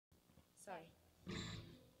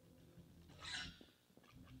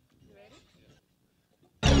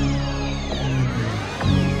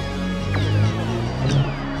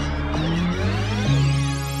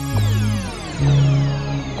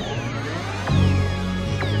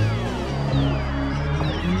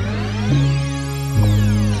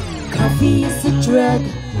Coffee is a drug,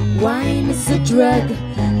 wine is a drug,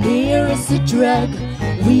 beer is a drug,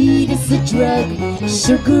 weed is a drug,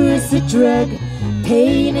 sugar is a drug,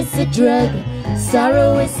 pain is a drug,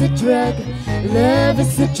 sorrow is a drug, love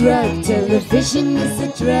is a drug, television is a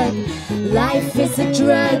drug, life is a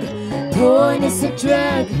drug, porn is a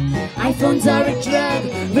drug, iPhones are a drug,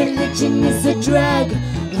 religion is a drug,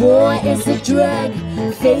 war is a drug,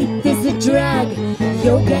 faith is a drug,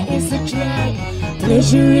 yoga is a drug,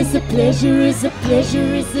 pleasure is a pleasure is a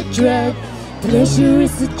pleasure is a drug, pleasure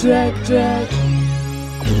is a drug, drug.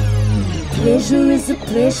 Pleasure is a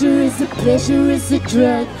pleasure is a pleasure is a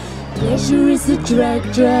drug, pleasure is a drug,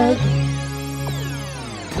 drug.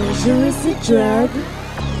 Pleasure is a drug,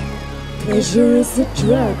 pleasure is a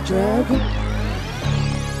drug, drug.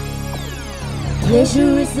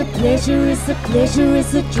 Pleasure is a pleasure is a pleasure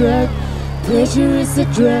is a drug, pleasure is a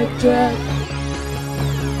drug, drug.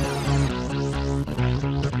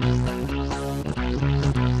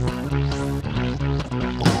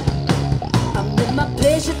 I'm in my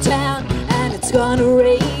pleasure town and it's gonna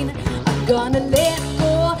rain. I'm gonna let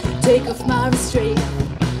go, take off my restraint.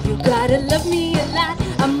 You gotta love me a lot,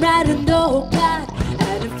 I'm riding the whole block.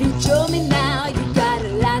 And if you show me now, you got a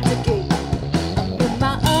lot to gain. I'm in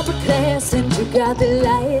my upper class and you got the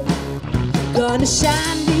light. You're gonna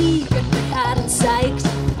shine me, get me hot and psyched.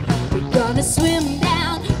 We're gonna swim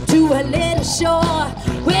down to a little shore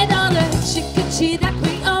with all the chickadee that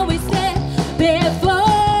we always did before.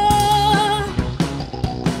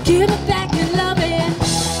 Give it back your loving,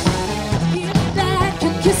 give it back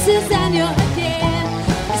your kisses and your hair.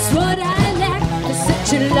 It's what I lack for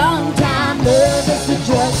such a long time. Love is a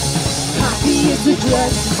drug, coffee is a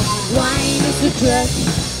drug, wine is a drug,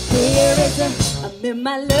 beer is a... I'm in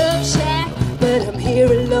my love shack, but I'm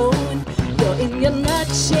here alone. You're in your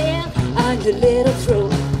nutshell, on your little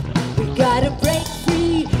throne. We gotta break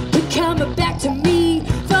free, you're coming back to me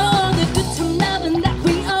for all the good to loving that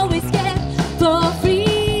we always get for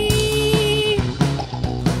free.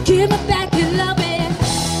 Give me back your loving,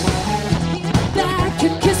 give me back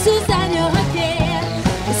your kisses and your hair.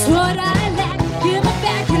 It's what I lack, give me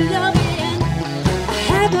back your loving. I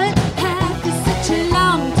haven't had for such a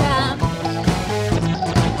long time.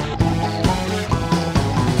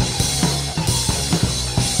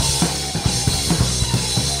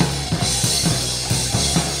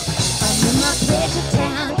 I'm in my pleasure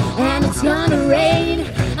town and it's gonna rain.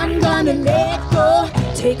 I'm gonna let go,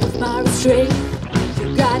 take off my restraint.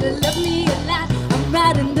 You gotta love me a lot, I'm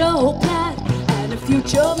riding the whole plot. And if you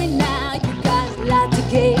show me now, you got a lot to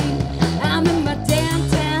gain. I'm in my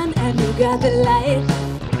downtown and you got the light.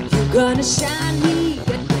 You're gonna shine me,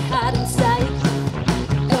 get me hot inside.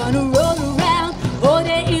 Gonna roll around all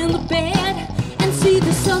day in the bed and see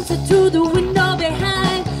the sunset through the window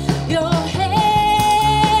behind your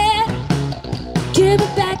head. Give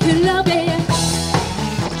it back your loving,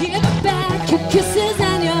 give it back your kisses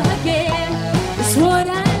and your hair. It's what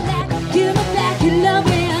I lack, give me back your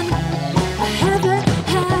loving. I haven't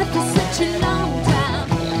had for such a long time.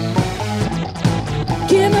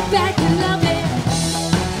 Give me back your loving,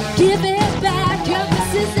 give it back your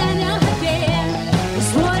kisses and your hair.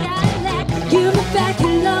 It's what I lack, give me back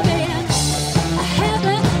your loving. I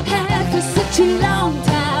haven't had for such a long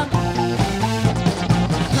time.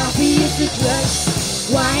 Coffee is a drug,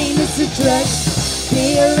 wine is a drug,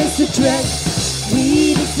 beer is a drug,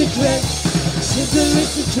 weed is a drug, sugar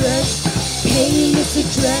is a drug, pain is a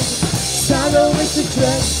drug, sorrow is a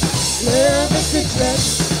drug, love is a drug.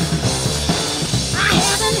 I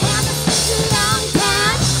haven't had it for such a long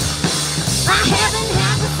time. I haven't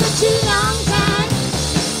had it for such a long time.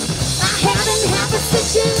 I haven't had it for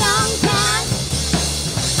such a long time.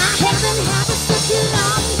 I haven't had it for such a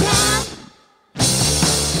long time.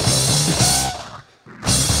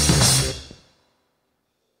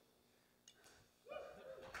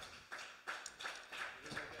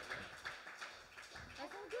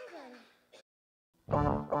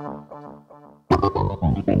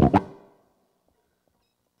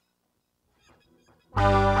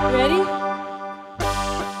 Ready?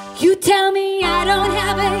 You tell me I don't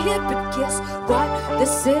have a hit, but guess what?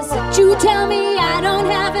 This is it. You tell me I don't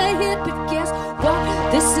have a hit, but guess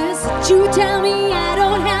what? This is it. You tell me I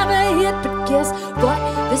don't have a hit, but guess what?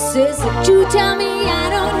 This is it. You tell me I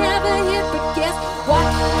don't have a hit, but guess what?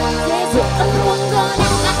 This is it. I'm gonna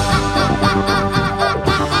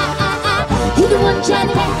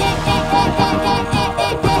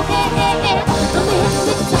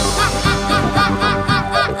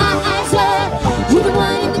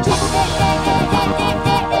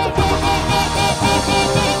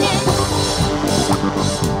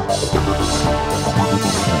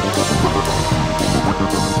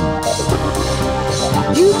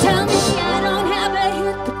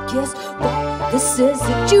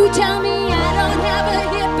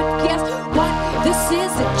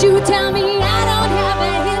is that you tell me I don't have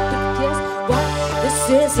a hit, but guess what? This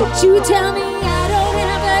is that you tell me I don't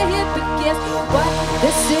have a hit, but guess what?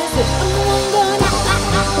 This is that I'm the one gonna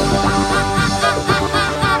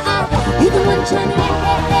you're the one trying to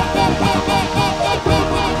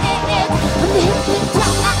I'm the hit with the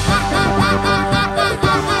top.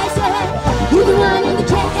 You're the one in the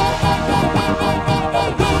track.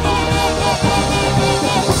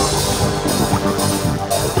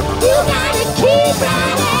 You gotta keep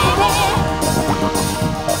running.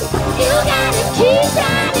 You gotta keep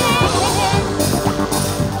running.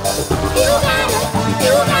 You gotta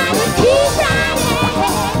keep running.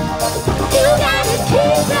 You gotta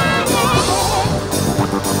keep running.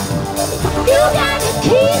 You gotta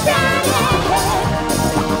keep running.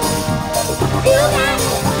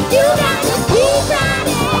 You gotta keep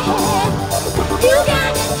running. You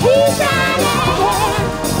gotta keep running.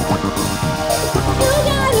 You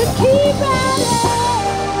gotta keep running.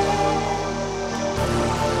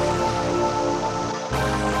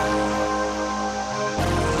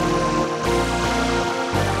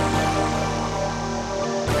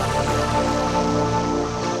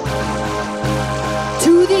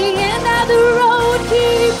 To the end of the road,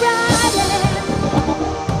 keep riding.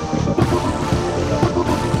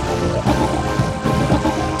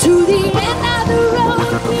 To the end of the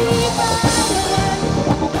road, keep riding.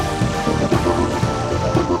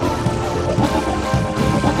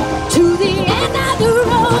 To the end of the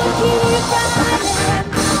road, keep riding.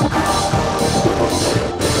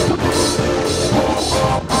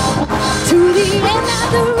 To the end of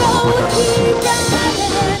the road, keep riding.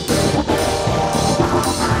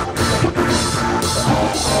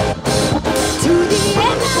 To the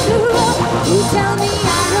end of the road, you tell me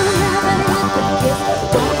I don't have a hit, but guess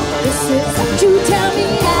what? This is what you tell me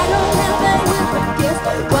I don't have a hit, but guess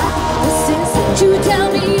what? This is what you tell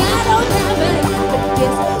me I don't have a hit, but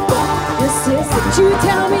guess what? This is what you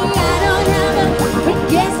tell me I don't have a hit, but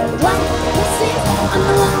guess what? This is I'm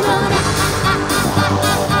the one gonna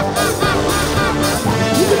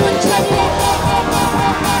you're the one trying to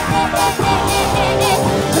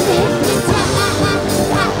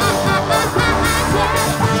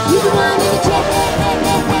you're the one in the track.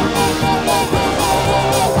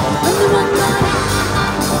 I'm the one gonna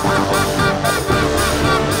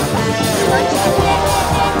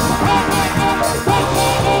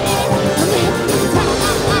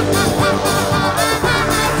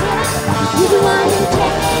you're the one in the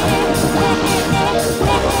track.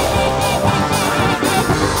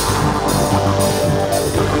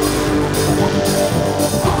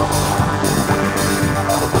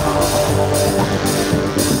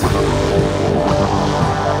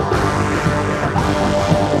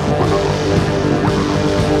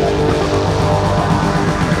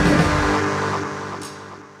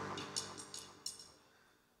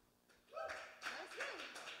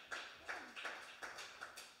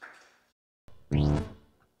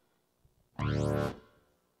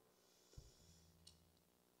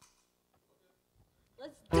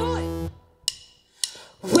 Let's do it.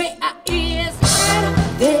 Where I is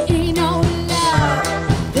at, there ain't no love.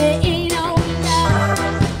 There ain't no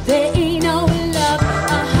love. There ain't no love.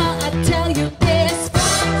 I tell you this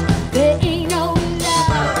fact. There ain't no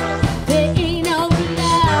love. There ain't no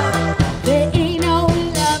love. There ain't no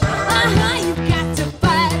love. You got to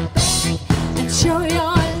fight back and show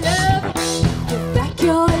your love. Give back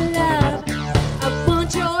your love. I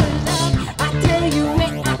want your love. I tell you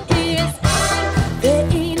where I is at. There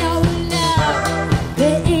ain't no love.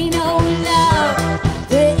 There ain't no love.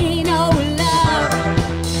 There ain't no love.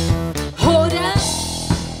 Hold up,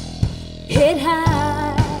 head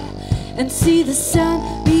high, and see the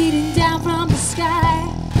sun beating down from the sky.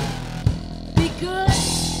 Be good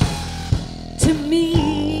to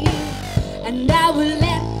me, and I will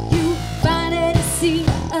let you find it and see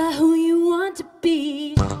who you want to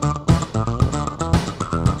be.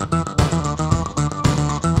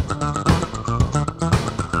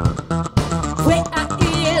 Where I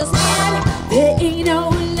is at, there ain't no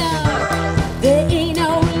love. There ain't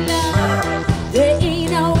no love. There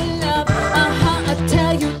ain't no love. I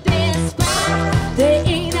tell you this right. There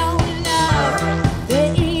ain't no love.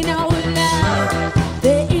 There ain't no love.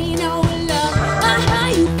 There ain't no love.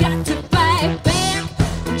 You got to fight back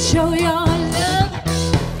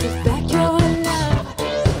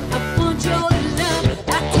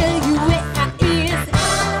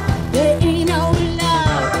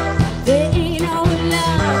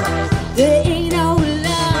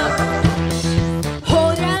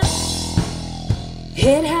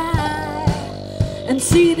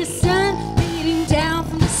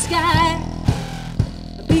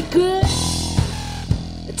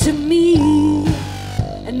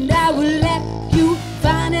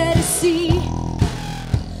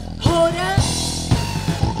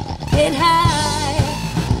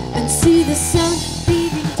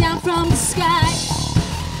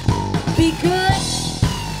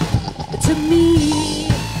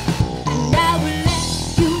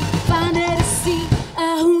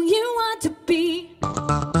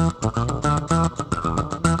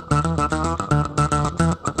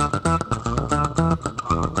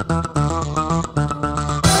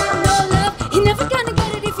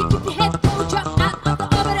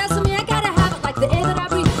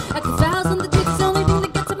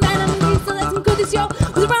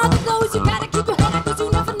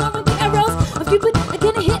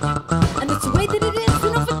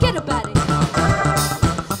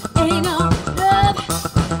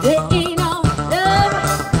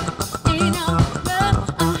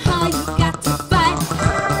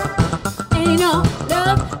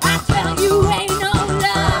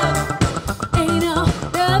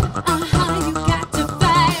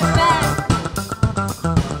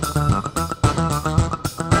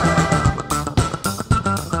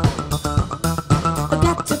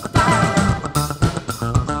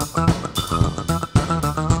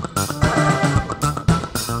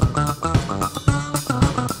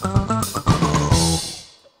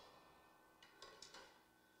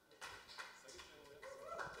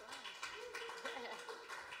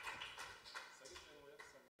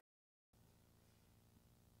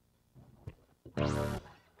It's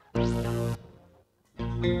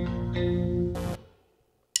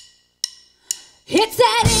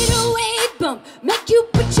that 808 bump, make you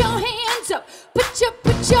put your hands up, put your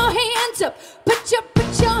hands up, put your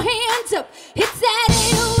hands up. It's that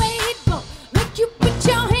 808 bump, make you put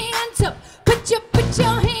your hands up, put your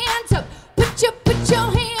hands up, put your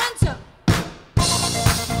hands up.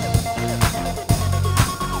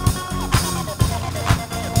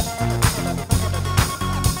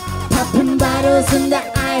 Popping bottles in the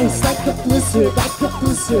ice like a blizzard, like a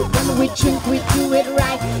blizzard. When we drink, we do it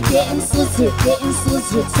right. Getting slizzard,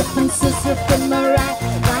 sipping scissor in my right.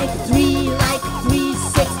 Like 3,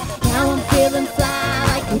 6. Now I'm feeling fly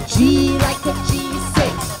like a G, like a G6.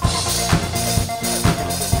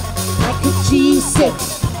 Like a G6.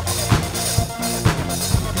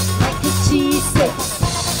 Like a G6.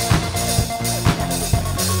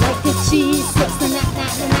 Like a G6. Tonight,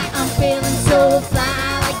 I'm feeling so fly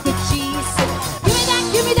like a G6.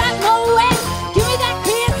 Give me that Moet. Give me that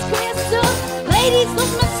crystal. Ladies,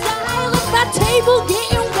 look my style. Look my table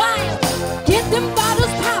getting wild. Get them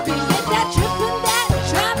bottles popping. Get that tripping, that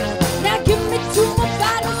dropping. Now give me 2 more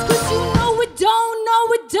bottles, 'cause you know it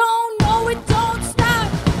don't stop.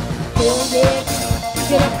 Hell yeah,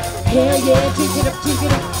 drink it up. Hell yeah, drink it up, drink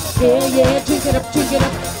it up. Hell yeah, drink it up, drink it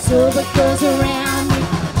up. Sober girls around me.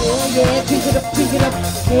 Hell yeah, drink it up, drink it up.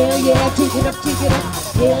 Hell yeah, drink it up, drink it up.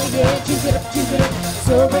 Hell yeah, drink it up, drink it up.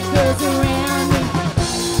 Sober girls around me.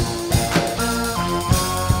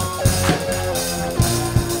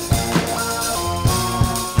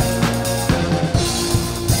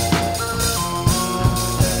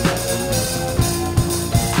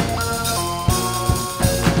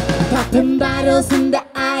 Popping bottles in the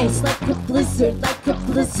ice like a blizzard, like a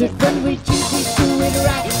blizzard. When we drink, we do it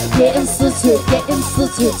right. Getting slizzard,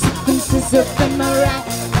 sipping scissor in my right.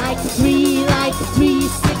 Like a 3,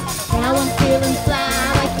 6. Now I'm feeling fly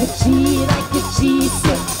like a G, like a G6.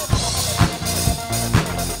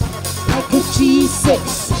 Like a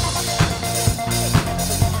G6.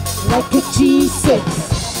 Like a G6.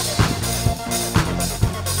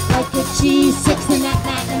 Like a G6. Tonight,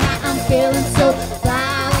 I'm feeling so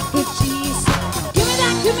fly like a G6.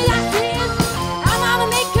 Give me that dance. I'm gonna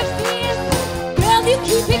make it feel. Girl, you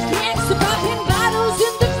keep it gangsta, popping bottles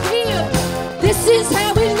in the field. This is how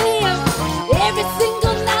we live every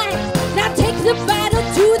single night. Now take the bottle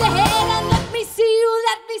to the head and let me see you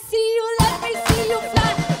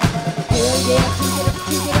fly.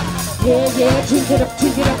 Hell yeah, drink it up,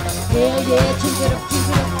 drink it up. Hell yeah, drink it up, drink it up. Hell yeah, drink it up, drink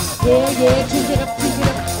it up. Hell yeah, drink it up, drink it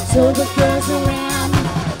up. Sober girls around me.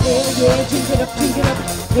 Hell yeah, drink it up, drink it up.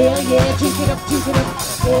 Hell yeah, drink it up, drink it up.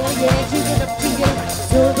 Hell yeah, drink it up, drink it up.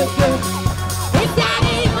 Sober girls. If that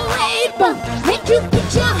 808 bump, make you put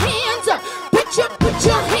your hands up. Put your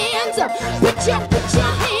hands up. Put your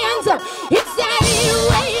hands up. It's that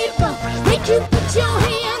 808 bump, make you put your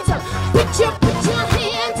hands up. Put your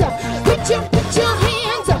hands up. Put your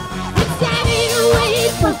hands up. It's that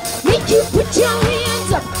 808 bump, make you put your hands up.